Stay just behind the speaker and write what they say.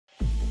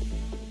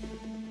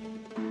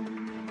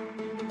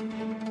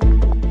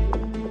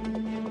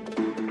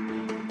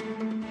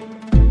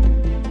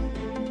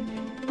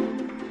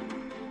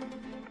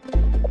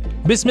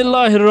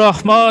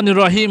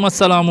बिस्मिल्लाहिर्रहमानिर्रहीम।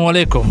 अस्सलामु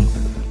अलैकुम।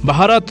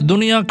 भारत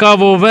दुनिया का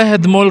वो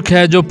वहद मुल्क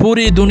है जो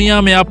पूरी दुनिया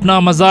में अपना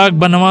मजाक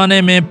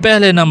बनवाने में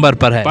पहले नंबर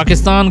पर है।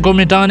 पाकिस्तान को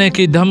मिटाने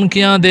की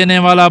धमकियां देने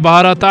वाला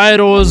भारत आए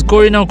रोज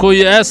कोई न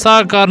कोई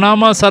ऐसा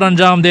कारनामा सर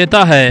अंजाम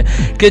देता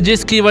है कि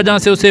जिसकी वजह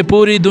से उसे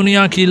पूरी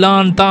दुनिया की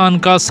लान तान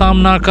का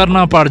सामना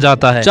करना पड़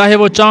जाता है। चाहे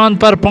वो चांद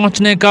पर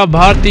पहुंचने का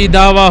भारतीय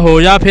दावा हो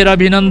या फिर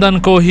अभिनंदन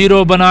को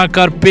हीरो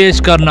बनाकर पेश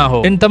करना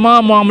हो, इन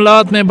तमाम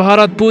मामलात में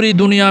भारत पूरी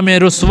दुनिया में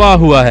रुस्वा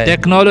हुआ है।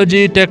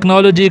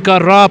 टेक्नोलॉजी का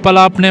राह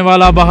पलापने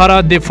वाला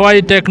भारत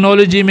दिफाई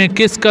टेक्नोलॉजी में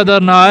किस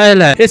कदर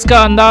नाअहल है, इसका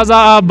अंदाजा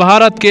आप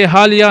भारत के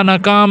हालिया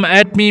नाकाम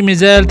एटमी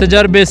मिसाइल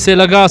तजर्बे से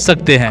लगा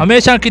सकते हैं।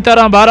 हमेशा की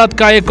तरह भारत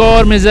का एक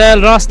और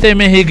मिसाइल रास्ते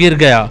में ही गिर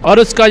गया और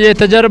उसका ये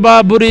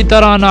तजर्बा बुरी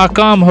तरह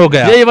नाकाम हो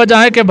गया। यही वजह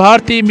है कि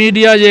भारतीय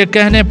मीडिया ये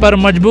कहने पर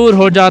मजबूर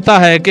हो जाता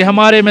है कि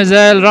हमारे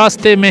मिसाइल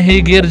रास्ते में ही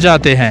गिर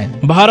जाते हैं।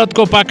 भारत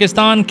को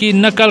पाकिस्तान की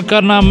नकल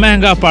करना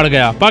महंगा पड़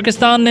गया।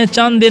 पाकिस्तान ने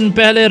चंद दिन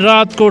पहले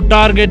रात को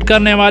टारगेट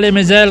करने वाले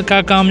मिसाइल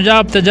का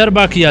कामयाब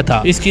तजर्बा किया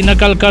था। इसकी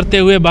नकल करते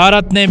हुए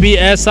भारत ने भी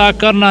ऐसा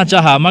करना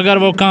चाहा, मगर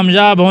वो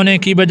कामयाब होने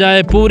की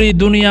बजाय पूरी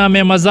दुनिया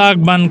में मजाक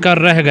बनकर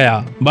रह गया।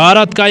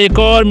 भारत का एक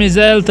और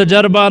मिसाइल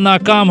तजर्बा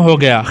नाकाम हो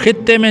गया।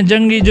 खित्ते में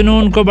जंगी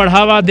जुनून को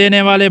बढ़ावा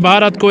देने वाले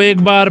भारत को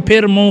एक बार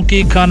फिर मुंह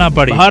की खाना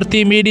पड़ी।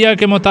 भारतीय मीडिया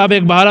के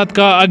मुताबिक भारत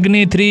का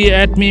अग्नि 3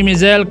 एटमी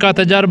मिसाइल का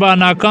तजर्बा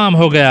नाकाम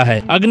हो गया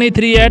है। अग्नि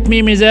 3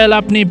 एटमी मिसाइल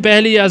अपनी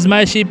पहली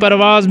आजमाइशी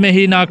परवाज में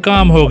ही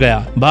नाकाम हो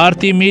गया।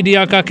 भारतीय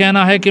मीडिया का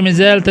कहना है कि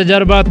मिसाइल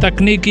तजर्बा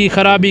तकनीकी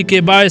खराबी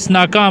के बायस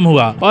नाकाम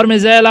हुआ और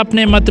मिसाइल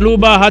अपने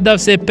मतलूबा हदफ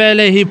से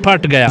पहले ही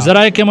फट गया।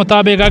 जराये के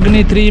मुताबिक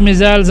अग्नि 3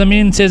 मिसाइल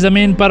जमीन से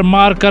जमीन पर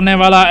मार करने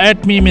वाला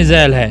एटमी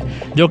मिसाइल है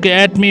जो कि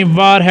एटमी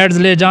वार हेड्स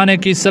ले जाने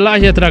की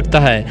सलाहियत रखता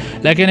है,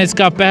 लेकिन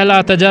इसका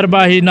पहला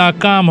तजर्बा ही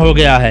नाकाम हो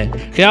गया है।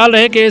 ख्याल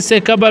रहे कि इससे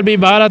कबल भी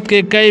भारत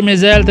के कई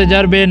मिसाइल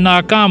तजर्बे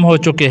नाकाम हो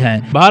चुके हैं।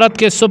 भारत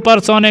के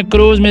सुपरसोनिक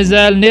क्रूज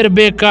मिसाइल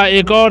निर्भय का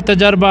एक और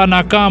तजर्बा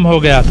नाकाम हो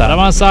गया था।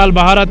 रवां साल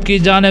भारत की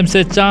जानिब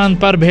से चांद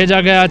पर भेजा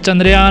गया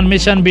चंद्रयान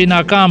मिशन भी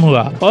नाकाम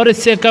हुआ और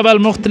इससे कबल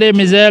मुख्तलिफ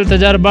मिसाइल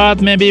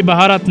तजर्बात में भी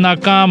भारत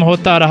नाकाम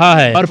होता रहा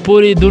है और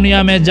पूरी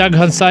दुनिया में जग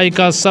हंसाई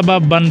का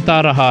सबब बनता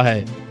रहा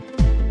है।